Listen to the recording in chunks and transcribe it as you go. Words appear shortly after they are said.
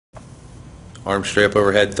Arms straight up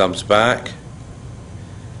overhead, thumbs back.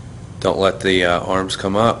 Don't let the arms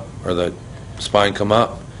come up or the spine come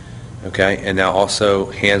up. Okay, and now also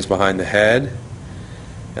hands behind the head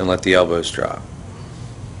and let the elbows drop.